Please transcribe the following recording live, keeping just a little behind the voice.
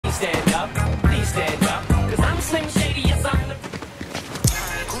stand up, please stand up, cause I'm Slim Shady, yes I'm the...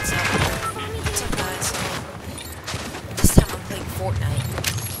 Alright, what's up? What's up, guys? So, this time I'm playing Fortnite,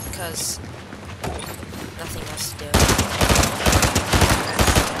 because nothing else to do.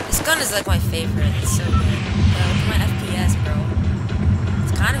 This gun is like my favorite, it's so good. Look at my FPS, bro.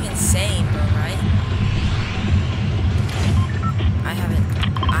 It's kind of insane, bro, right? I have an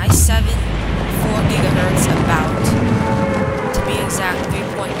i7 4 gigahertz about, to be exact,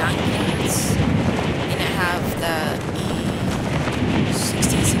 3.9 gigahertz. And I have the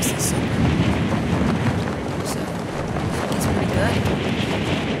E1660 Super. So, it's pretty good.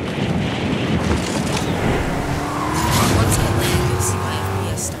 Once I land, you'll see my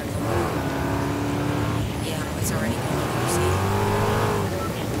FPS start going. Yeah, it's already going, see?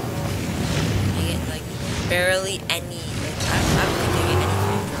 I get, like, barely any. I don't think I get any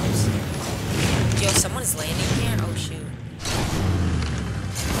frame drops. Yo, someone's landing here? Oh, shoot.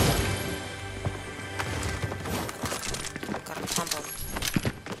 Gotta pump him.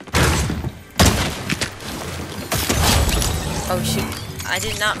 Oh, shoot. I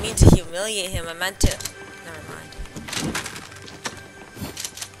did not mean to humiliate him. I meant to... Never mind.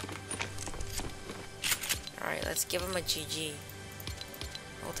 Alright, let's give him a GG.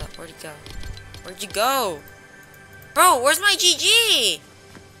 Hold up, where'd he go? Where'd you go? Bro, where's my GG?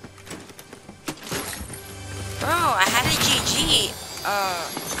 Bro, I had a GG,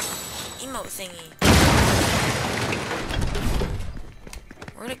 emote thingy.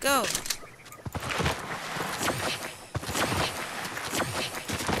 Where'd it go?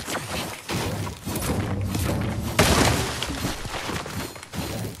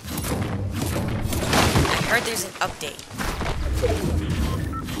 I heard there's an update.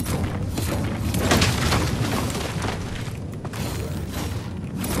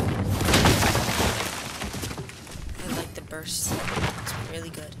 Burst. It's really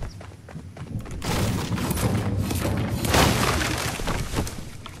good.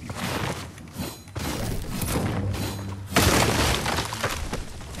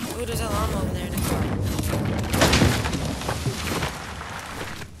 Ooh, there's a llama over there in the car.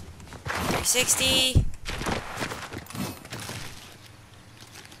 360.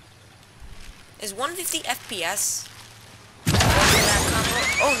 Is 150 FPS? That combo?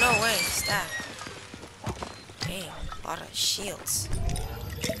 Oh no way, stat. Dang. A lot of shields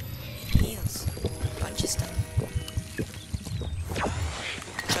and heals, a bunch of stuff.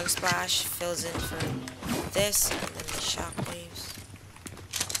 Chug Splash fills in for this, and then the shockwaves.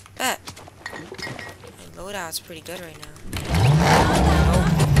 Bet my loadout's pretty good right now. Oh.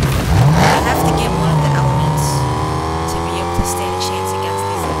 I have to get one of the elements to be able to stand a chance against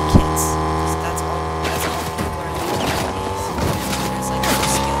these little kids. That's all people are doing nowadays. There's like no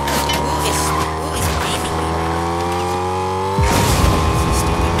skill. Who is aiming me right now?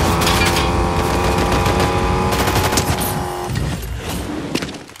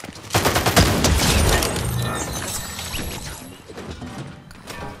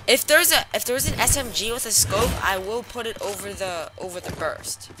 If there's an SMG with a scope, I will put it over the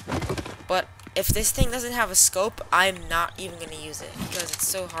burst. But if this thing doesn't have a scope, I'm not even gonna use it because it's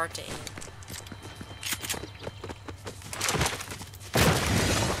so hard to aim.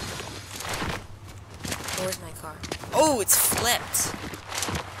 Where's my car? Oh, it's flipped.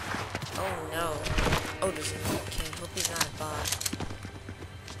 Oh no. Oh, there's another kid. Hope he's not a bot.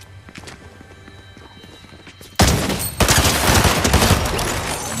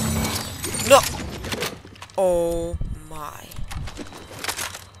 No! Oh my.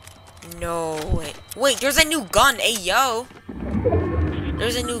 No way. Wait, there's a new gun. Hey, yo.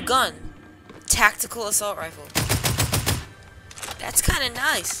 There's a new gun. Tactical assault rifle. That's kind of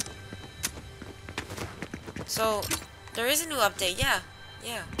nice. So, there is a new update. Yeah.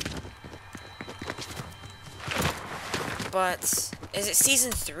 Yeah. But, is it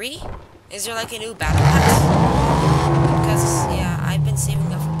season 3? Is there like a new battle pass? Because, yeah, I've been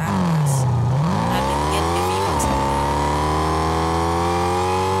saving up for battle pass. I've been getting the V-Bucks.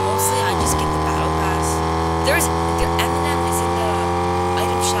 Mostly, I just get the battle pass. Eminem is in the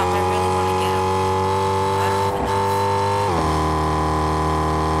item shop. I really want to get him. I don't have enough.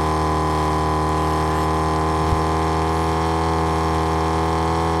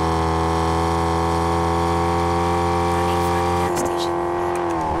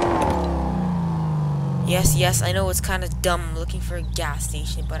 Yes, I know it's kind of dumb looking for a gas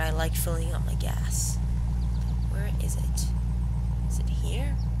station, but I like filling up my gas. Where is it? Is it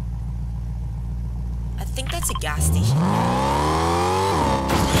here? I think that's a gas station.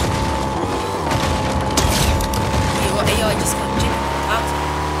 Yo, I just got chicken. Wow.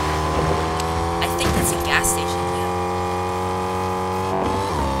 I think that's a gas station.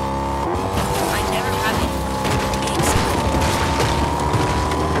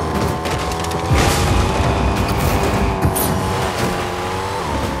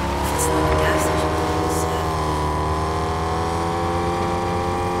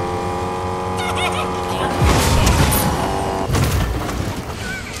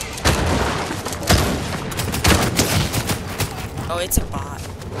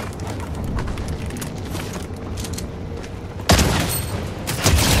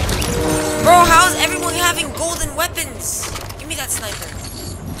 weapons! Give me that sniper.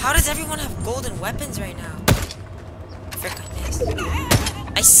 How does everyone have golden weapons right now? Frick, I missed.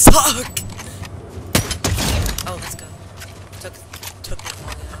 I suck! Oh, let's go. Took me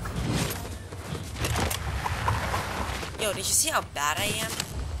long enough. Yo, did you see how bad I am?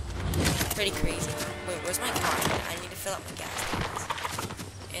 Pretty crazy. Wait, where's my car? I need to fill up my gas tanks.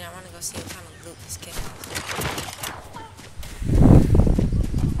 And I want to go see what kind of loot this kid has.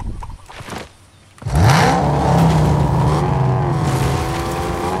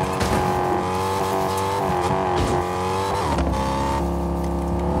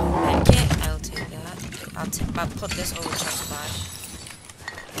 I'll put this over chest flash.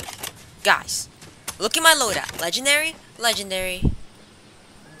 Guys, look at my loadout. Legendary, legendary,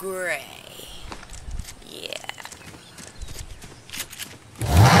 gray. Yeah.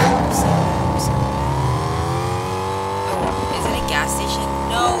 Oh, is it a gas station?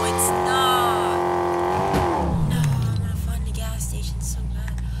 No, it's not. No, I'm gonna find the gas station so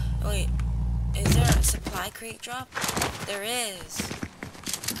bad. Oh, wait, is there a supply crate drop? There is.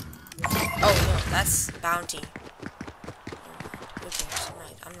 Oh no, that's bounty. Who cares?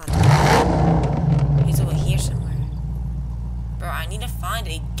 I'm not doing that. He's over here somewhere. Bro, I need to find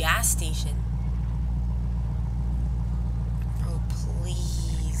a gas station. Bro,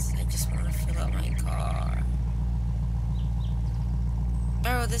 please. I just want to fill up my car.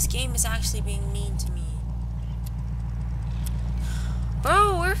 Bro, this game is actually being mean to me.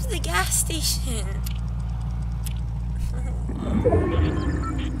 Bro, where's the gas station?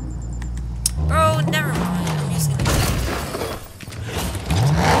 Bro, never mind. I'm just gonna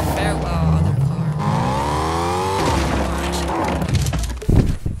farewell, other car.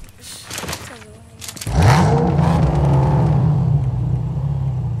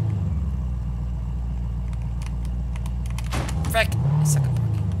 Frick, I suck at parking.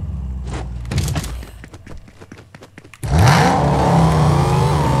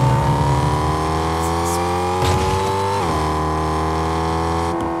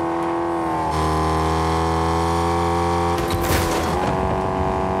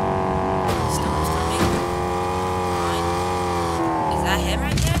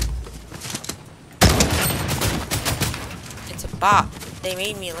 Bot. They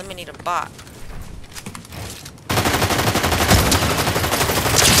made me eliminate a bot.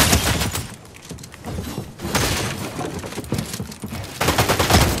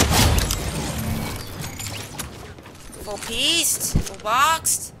 Full pieced. Full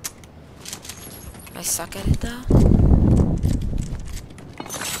boxed. I suck at it though.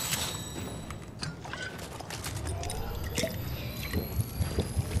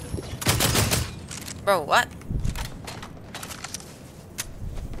 Bro, what?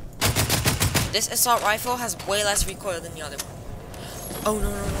 This assault rifle has way less recoil than the other one. Oh no no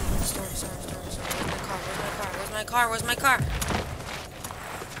no no! Storm! Where's my car? Where's my car?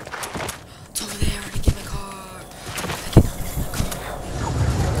 It's over there. I need to get my car. I cannot get my car.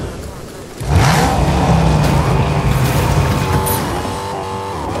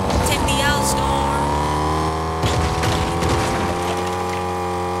 Take the L, Storm.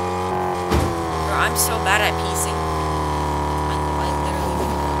 Bro, I'm so bad at piecing.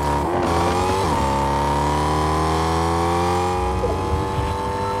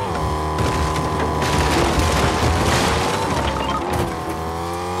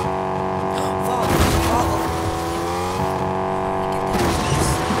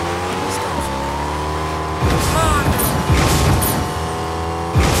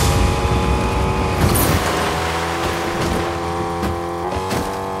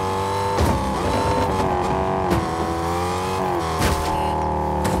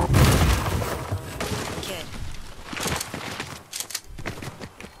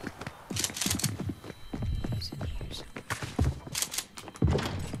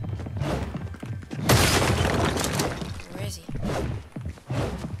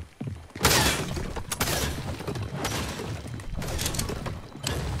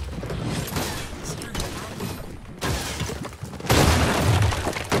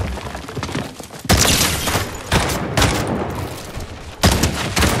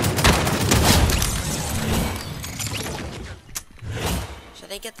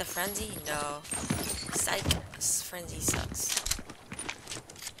 They get the frenzy? No. Psych. This frenzy sucks.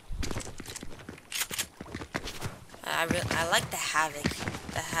 I like the Havoc.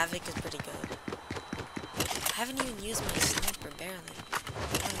 The Havoc is pretty good. I haven't even used my sniper, barely.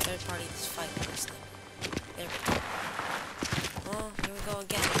 I'm third party this fight with my sniper. There we go. Well, here we go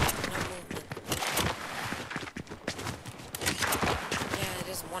again. No movement. Yeah, it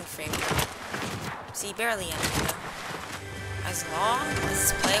is one frame. See, barely anything though. As long as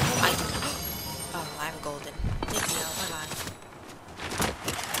it's playable, oh, I'm golden. Thank you.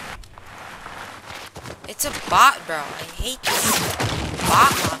 It's a bot, bro. I hate this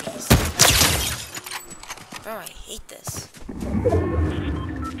bot lobbies. Bro, I hate this.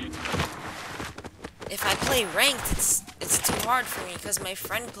 If I play ranked, it's too hard for me because my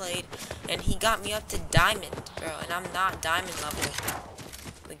friend played and he got me up to diamond, bro, and I'm not diamond level.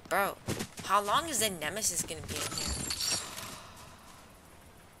 Like, bro, how long is the nemesis gonna be in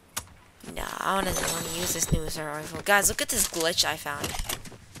here? Nah, I wanna use this new assault rifle. Guys, look at this glitch I found.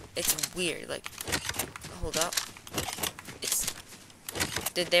 It's weird. Like, hold up.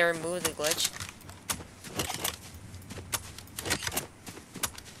 Did they remove the glitch?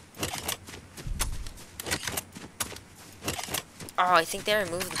 Oh, I think they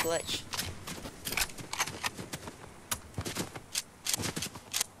removed the glitch.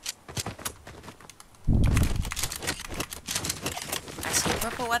 I see a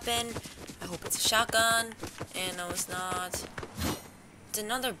purple weapon. I hope it's a shotgun. And no, it's not. It's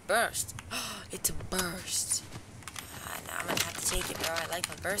another burst. It's a burst. Nah, I'm gonna have to take it, bro. I like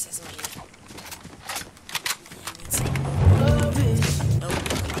my burst SMG. Nope.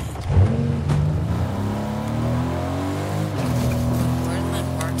 Where did my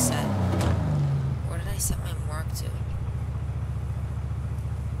mark set? Where did I set my mark to?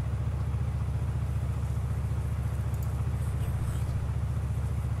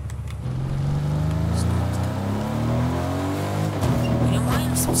 You know why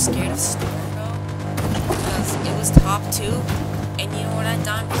I'm so scared of Storm, bro? Because it was top 2, and you know what I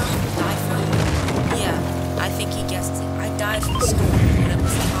died from? Yeah, I think he guessed it. I died from Storm, and it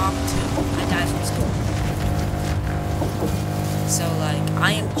was top 2. I died from Storm. So, like,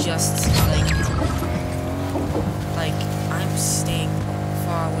 I am just, like, I'm staying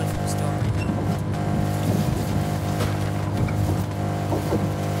far away from Storm right now.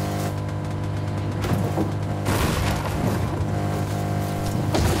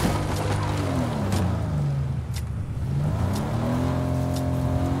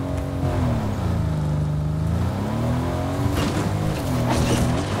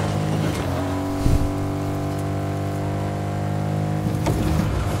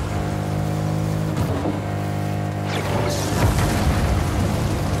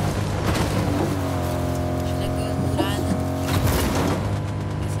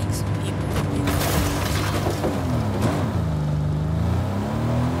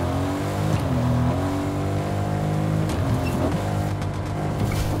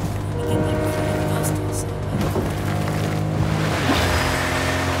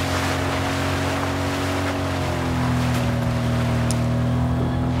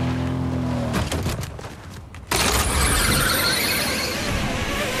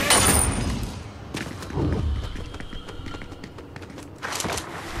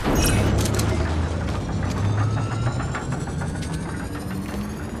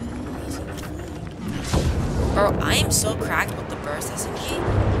 Bro, I am so cracked with the burst SMG.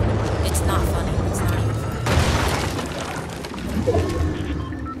 It's not funny. It's not even funny.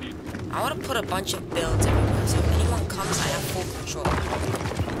 I want to put a bunch of builds everywhere, so if anyone comes, I have full control.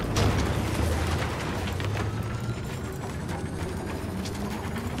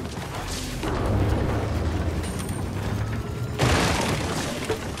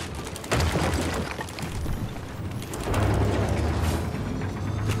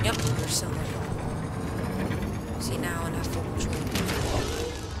 Yep, there's somewhere. See, now I have full control.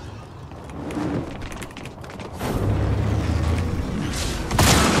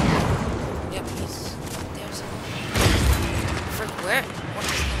 Yep, he's there somewhere. Frick, where?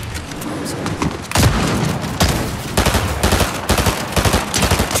 What is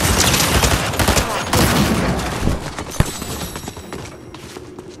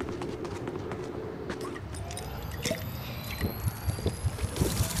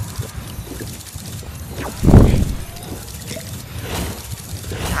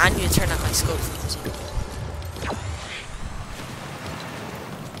I need to turn on my scope for this.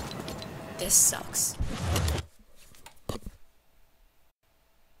 This sucks.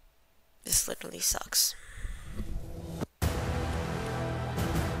 This literally sucks.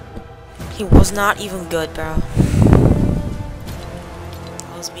 He was not even good, bro.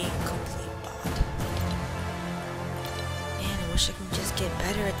 I was being complete bot. Man, I wish I could just get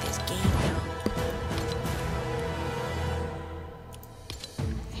better at this game, bro.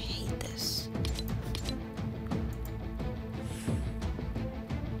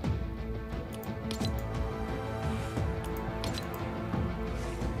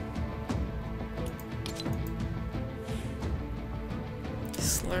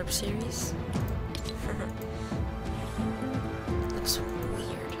 Slurp series. Looks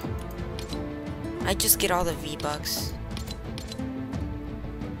weird. I just get all the V-Bucks.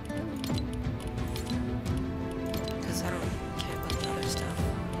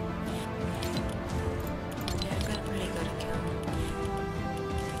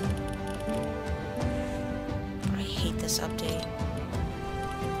 this update.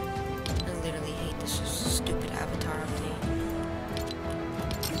 I literally hate this stupid avatar update.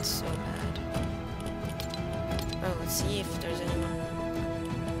 It's so bad. Bro, let's see if there's anyone.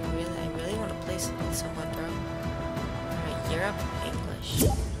 I really want to play with someone, bro. Alright, Europe, English.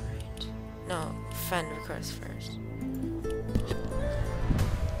 Alright. No, friend request first.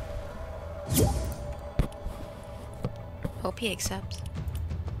 Hope he accepts.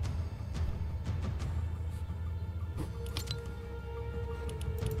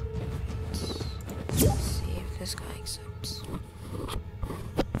 Let's see if this guy accepts.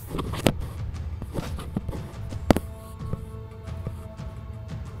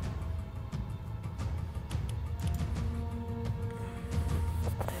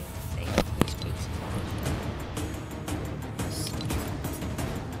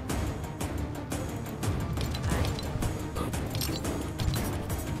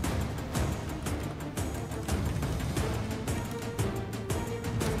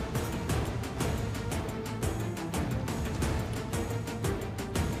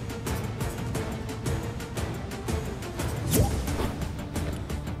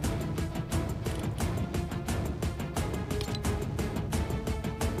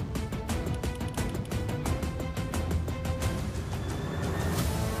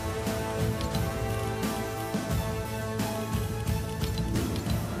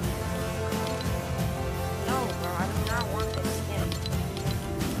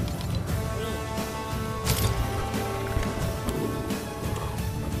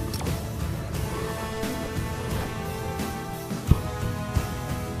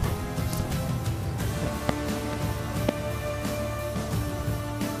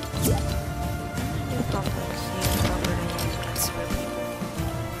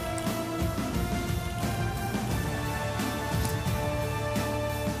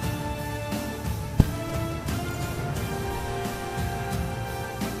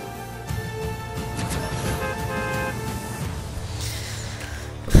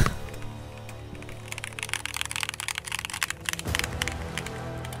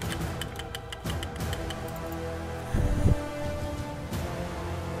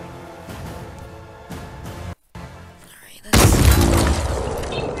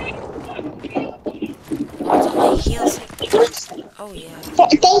 Oh yeah.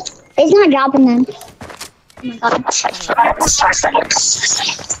 It's not dropping them. Oh my god.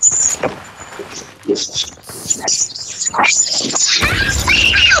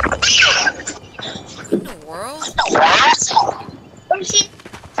 What in the world? Oh shit.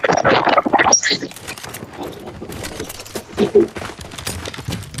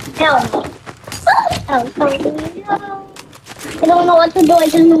 Hell no. Oh no. I don't know what to do. I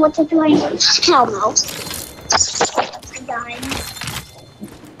don't know what to do. Hell no. I'm dying.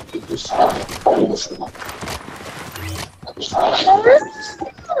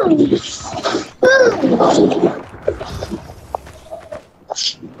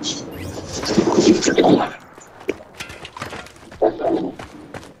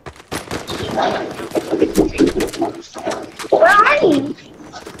 Where are you?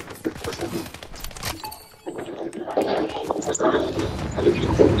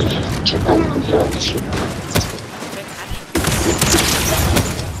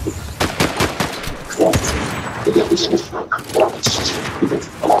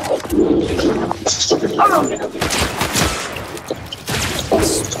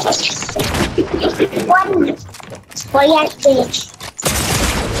 What do you have to do?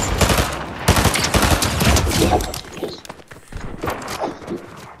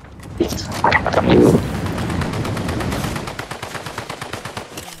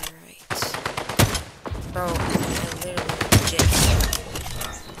 Bro, I literally legit.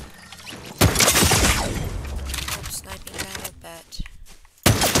 Oh, sniping down a bet.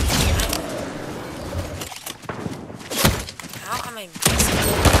 How am I missing it?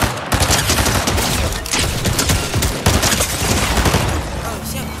 Oh, you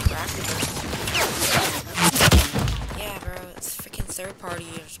see how cracked it is? Yeah, bro, it's freaking third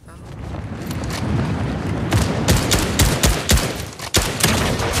partiers, bro.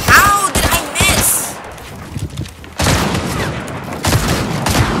 How did I miss?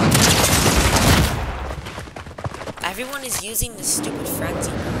 Everyone is using this stupid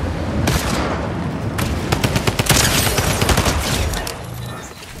frenzy.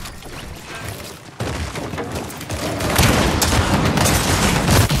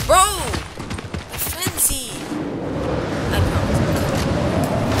 Bro! The frenzy! I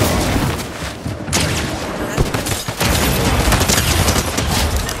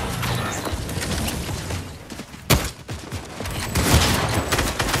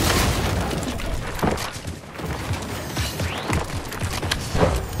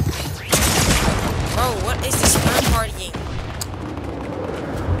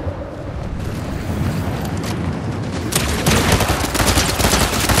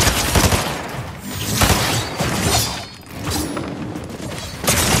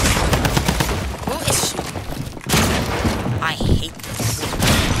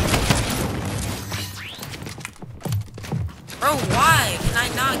Why can I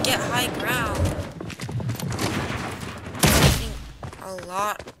not get high ground? A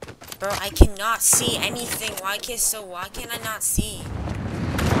lot, bro. I cannot see anything. Why can I not see?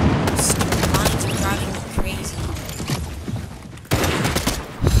 Stupid lines are driving me crazy.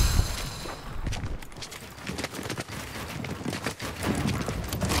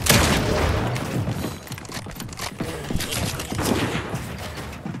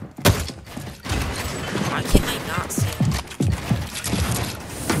 Why can I not see?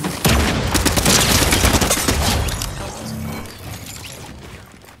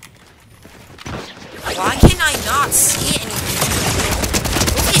 Why can I not see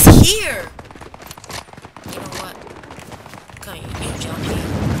anything? Who is here? You know what? Come here, you jump here.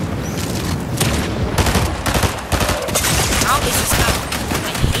 How is this happening? I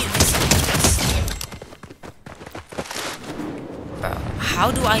hate this. Bro,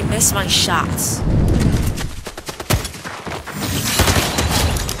 how do I miss my shots?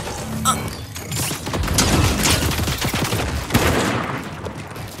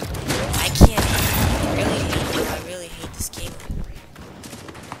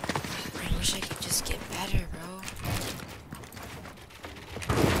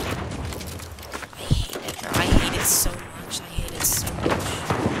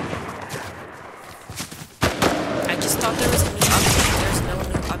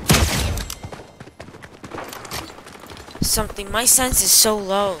 Something. My sense is so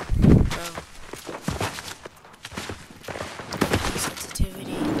low, bro.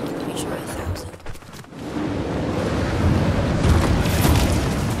 Sensitivity. Let me try 1,000.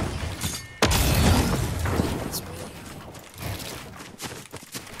 That's really high.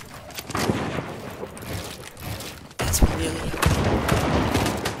 That's really high.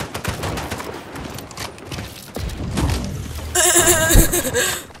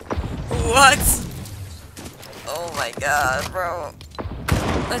 What? Oh my god, bro.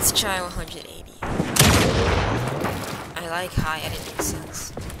 Let's try 180. I like high editing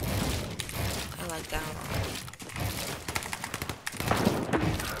sense. I like that a lot.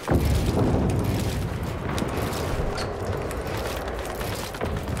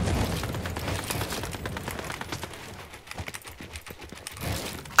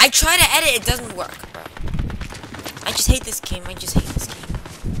 I try to edit, it doesn't work, bro. I just hate this game. I just hate this game.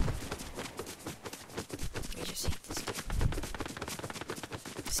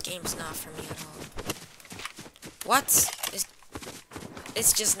 Game's not for me at all. What?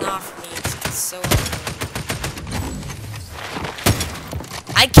 It's just not for me. It's so hard.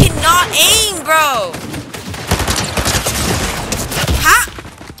 I cannot aim, bro! Ha!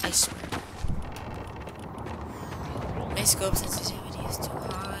 I swear. My scope sensitivity is too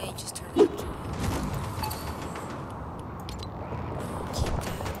high. Just turn it up to keep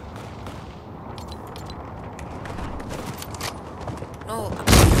that. No, I'm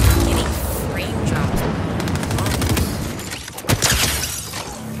getting frame drops.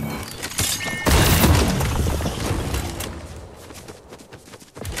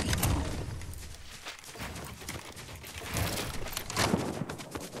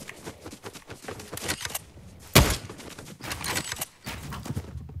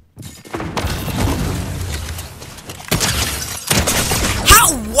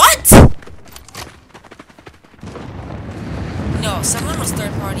 What? No, someone was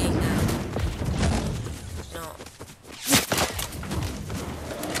third partying now. No.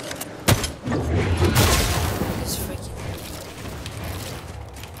 It's freaking.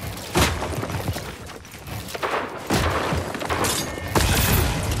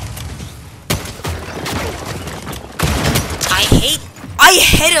 I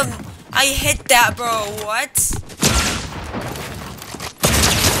hit him. I hit that, bro. What?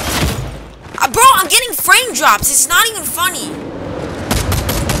 Bro, I'm getting frame drops. It's not even funny.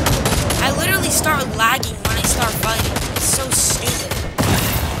 I literally start lagging when I start fighting. It's so stupid.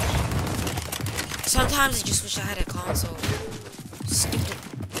 Sometimes I just wish I had a console. Stupid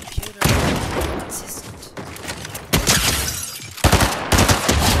computer. Consistent.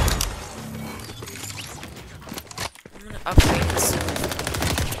 I'm gonna upgrade it soon.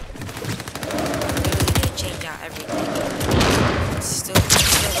 I'm literally gonna change out everything. It's still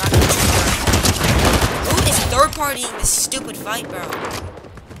rocking. Who is third partying this stupid fight, bro?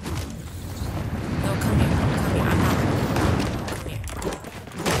 No, come here. Come here. I'm not. Come here.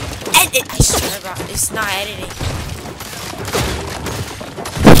 Edit! I swear, bro. It's not editing.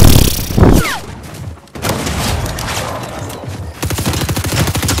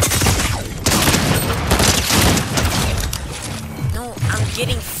 No, I'm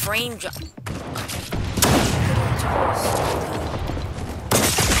getting frame drop.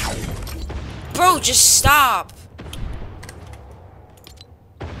 Bro, just stop.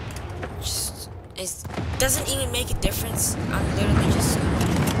 Just, it doesn't even make a difference. I'm literally just...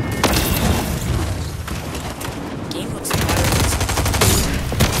 Game looks better.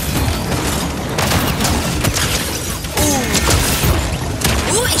 Ooh!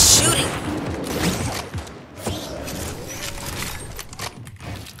 Who is shooting?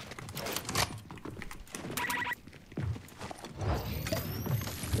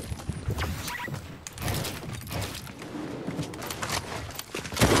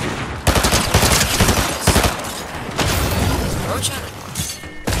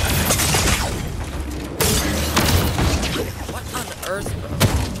 What on earth, bro?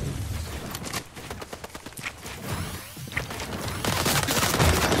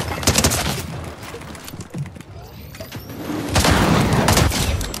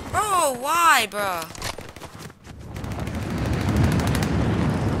 Bro, why, bro?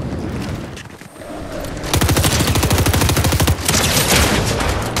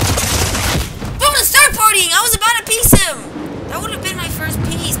 Bro, it's third partying! I was about to piece him! That would have been my first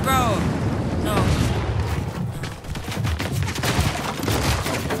piece, bro. No.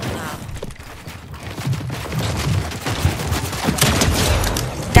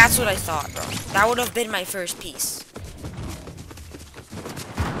 That's what I thought, bro. That would have been my first piece.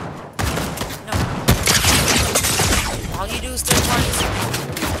 No. All you do is third parties.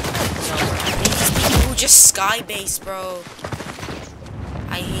 No. I hate these people who just sky base, bro.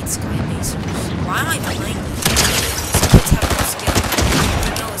 I hate sky basers. Why am I playing this? These kids have no skill.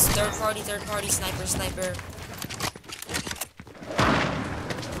 You know, it's third party, sniper, sniper.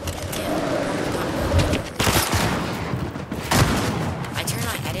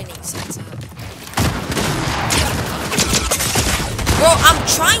 Bro, I'm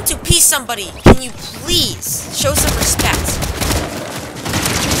trying to piece somebody. Can you please show some respect?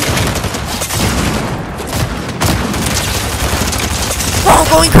 Bro, I'm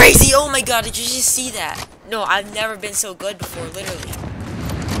going crazy. Oh my god, did you just see that? No, I've never been so good before, literally.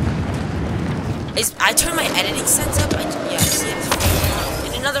 I turned my editing sense up. Yeah, see it?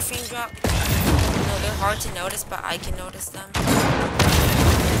 And another frame drop. No, they're hard to notice, but I can notice them.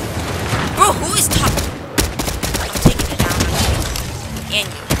 Bro, who is top? I'm taking it down. And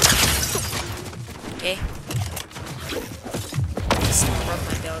you. Okay. Just broke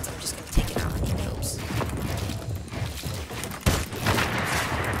my builds. I'm just gonna take it out on you noobs.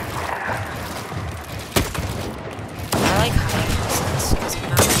 I like hiding houses because I'm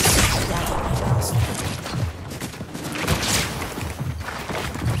not lagging my mouse.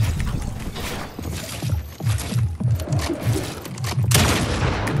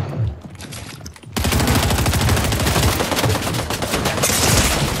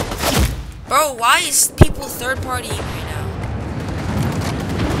 Bro, why is people third partying right now?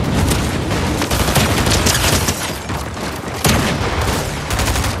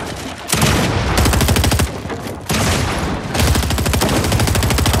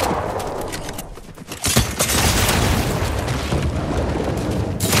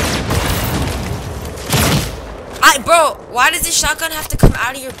 Bro, why does this shotgun have to come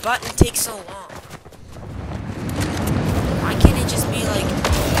out of your butt and take so long? Why can't it just be like...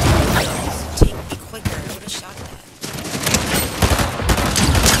 Be quicker. I would have shot that.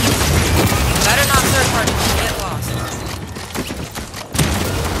 Better not third party. Get lost.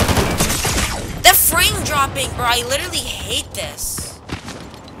 The frame dropping, bro. I literally hate this.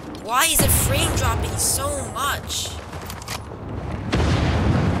 Why is it frame dropping so much?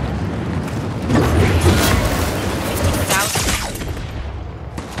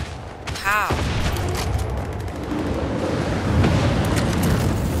 How?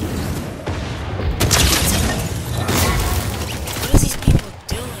 What are these people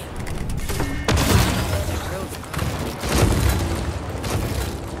doing?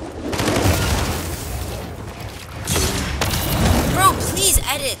 Bro, please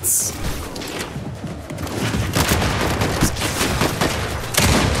edit.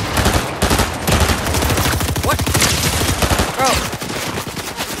 What? Bro.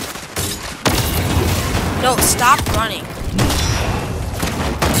 No, stop running.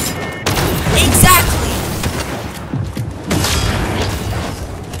 Exactly.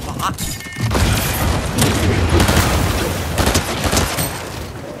 Bot.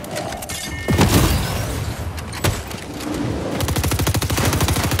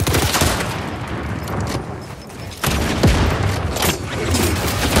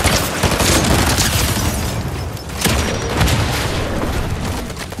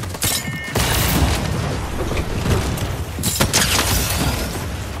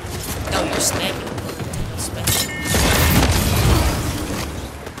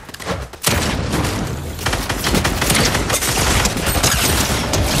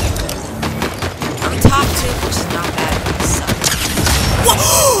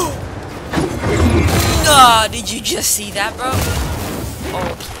 Did you just see that, bro?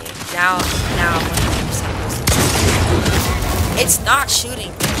 Okay, now, 100% it's not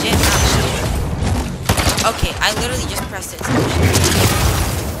shooting. Legit not shooting. Okay, I literally just pressed it.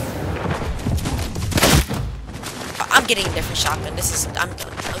 I'm getting a different shotgun. I'm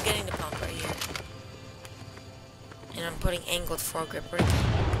done. I'm getting the pump right here. And I'm putting angled foregrip right here.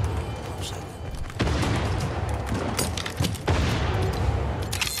 Pump shotgun.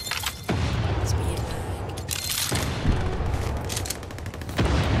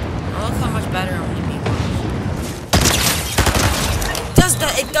 Look how much better I'm gonna be.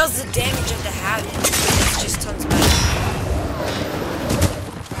 It does the damage of the habit. It's just tons better.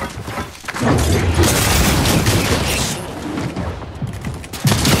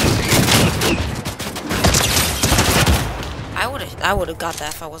 I would have got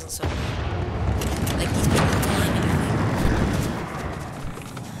that if I wasn't so like these people are flying at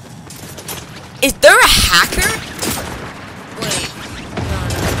me. Is there a hacker? Wait. No.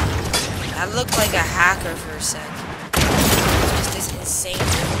 I looked like a hacker for a sec. It's just this insane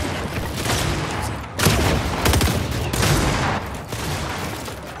building that we're using.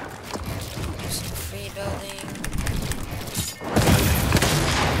 Some free building.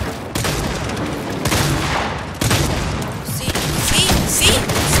 See?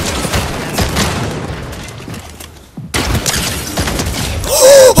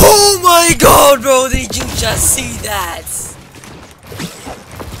 Oh my god, bro, did you just see that?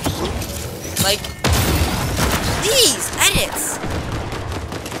 Like, please, edits.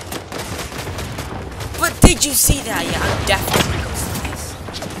 But did you see that? Yeah, I'm definitely gonna see this.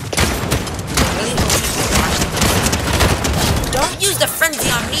 I really hope people watch it. Don't use the frenzy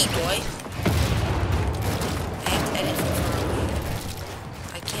on me, boy. I have to edit from far away.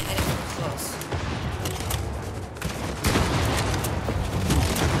 I can't edit from close.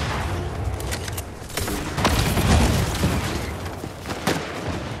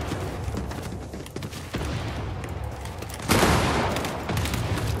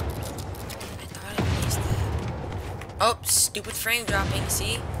 Oh, stupid frame dropping,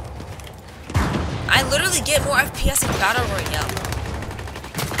 see? I literally get more FPS in Battle Royale.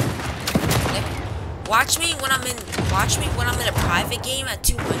 Like, watch me when I'm in a private game at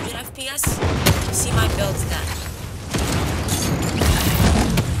 200 FPS. See my builds then.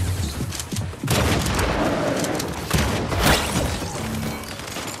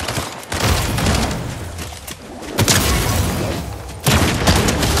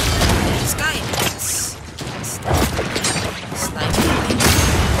 This guy is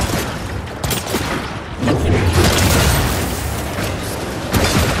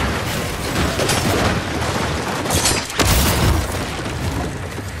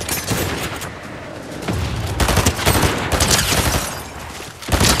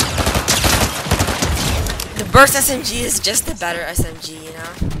the burst SMG is just a better SMG, you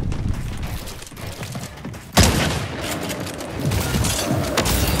know?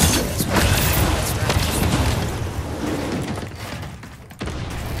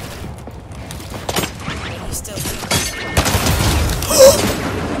 Still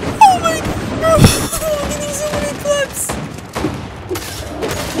oh my god! I'm getting so many clips!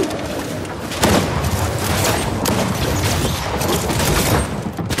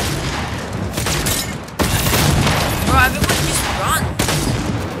 Bro, everyone just run!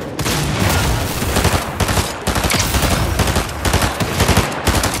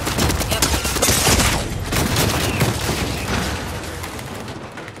 Yep.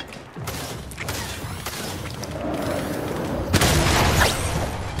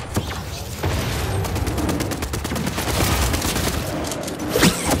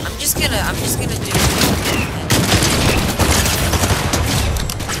 I'm just gonna do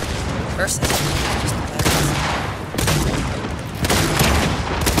versus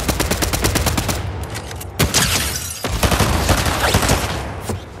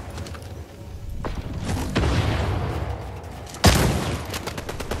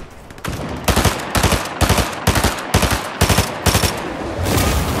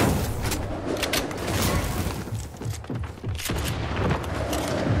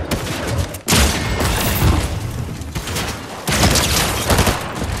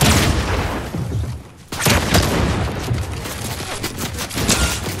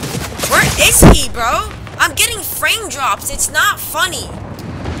just is he, bro? I'm getting frame drops. It's not funny.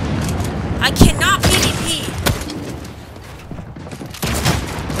 I cannot PvP.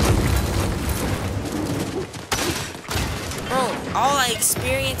 Bro, all I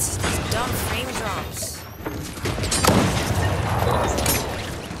experience is these dumb frame drops.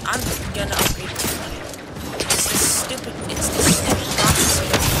 I'm gonna upgrade this. It's this stupid processor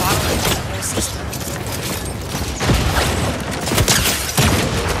that's bottling the whole system.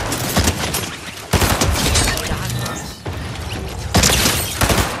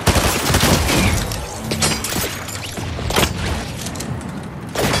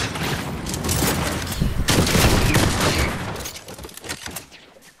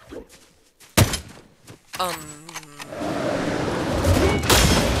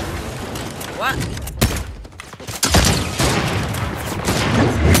 What?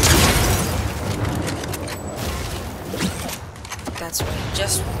 That's right.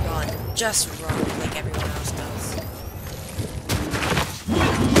 Just run. Just run like everyone else does.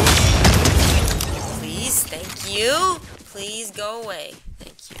 Please, thank you. Please go away.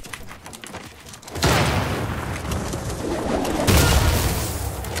 Thank you.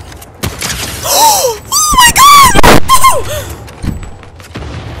 Oh my god!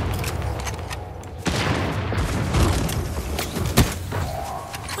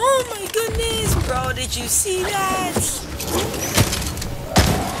 Oh my goodness, bro, did you see that?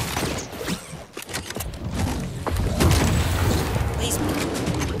 Please.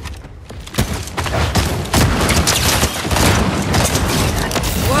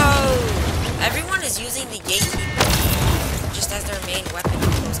 Whoa! Everyone is using the gatekeeper just as their main weapon in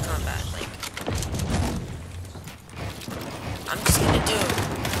close combat. Like, I'm just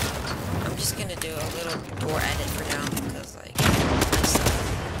gonna do a little door edit for now because like I suck.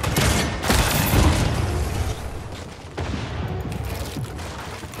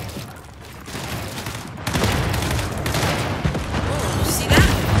 Oh, you see that?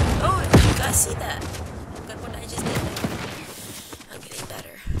 Oh, you guys see that? Look at what I just did. I'm getting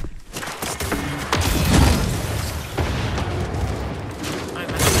better. Alright,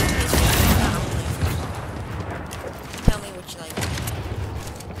 my face. Tell me what you like.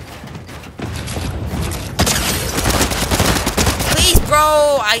 Please,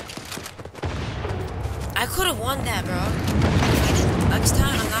 bro! I could have won that, bro. Next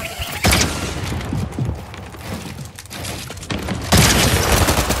time, I'm not gonna.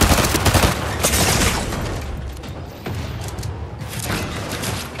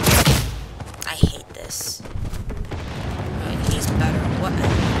 I hate this. Alright, he's better. What?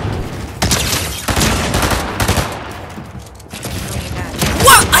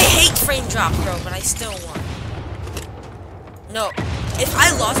 What? I hate frame drop, bro, but I still won. No, if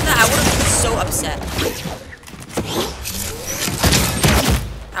I lost that, I would have been so upset.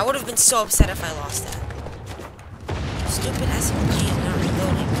 I would have been so upset if I lost that. Stupid SMG is not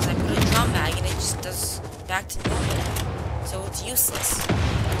reloading because I put a drum mag and it just does back to normal. So it's useless.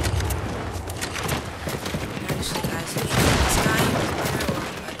 Actually, guys, this guy,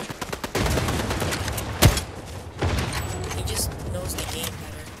 he just knows the game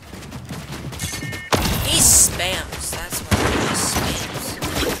better. He spams, that's why he just spams.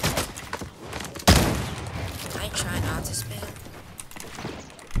 Can I try not to spam?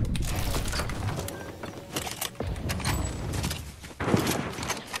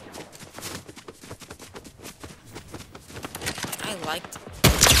 I liked it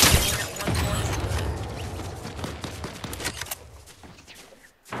at one point.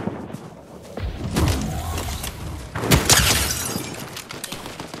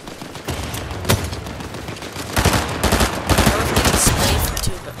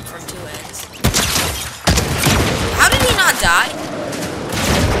 From two ends. How did he not die?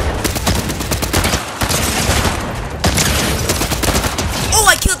 Oh,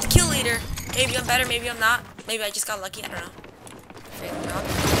 I killed the kill leader. Maybe I'm better, maybe I'm not. Maybe I just got lucky, I don't know. Frame drop.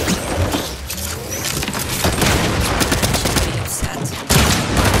 I'm upset.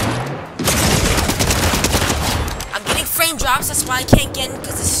 I'm getting frame drops, that's why I can't get in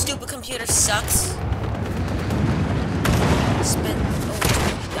because this stupid computer sucks. Spent over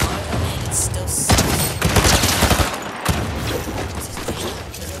 $20 and it still sucks.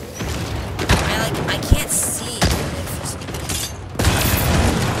 I can't see.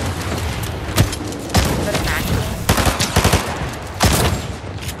 But back.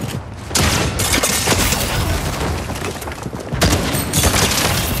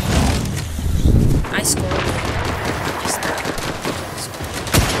 I scored.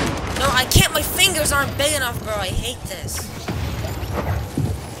 No, I can't. My fingers aren't big enough, bro. I hate this.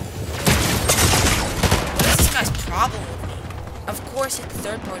 What is this guy's problem with me? Of course, hit the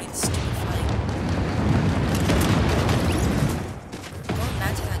third party. This stupid fight. Going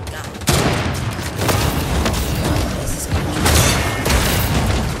back to that guy. What is this guy?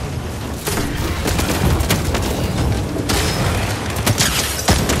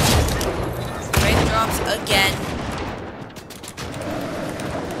 Frame drops again.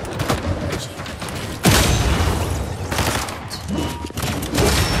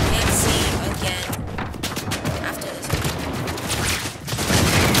 Can't see again. After this.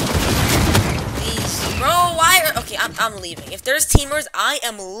 Please. Bro, why are... Okay, I'm leaving. If there's teamers, I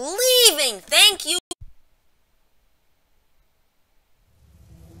am leaving. Thank you.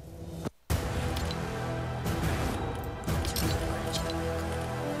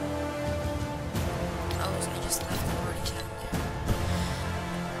 Oh, I just left the party chat there.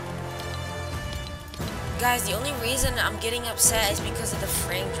 Guys, the only reason I'm getting upset is because of the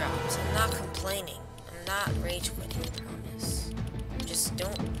frame drops. I'm not complaining. I'm not rage quitting, I promise.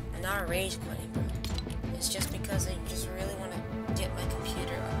 I'm not rage quitting, bro. It's just because I just really want to get my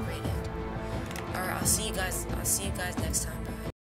computer upgraded. Alright, I'll see you guys next time, bro.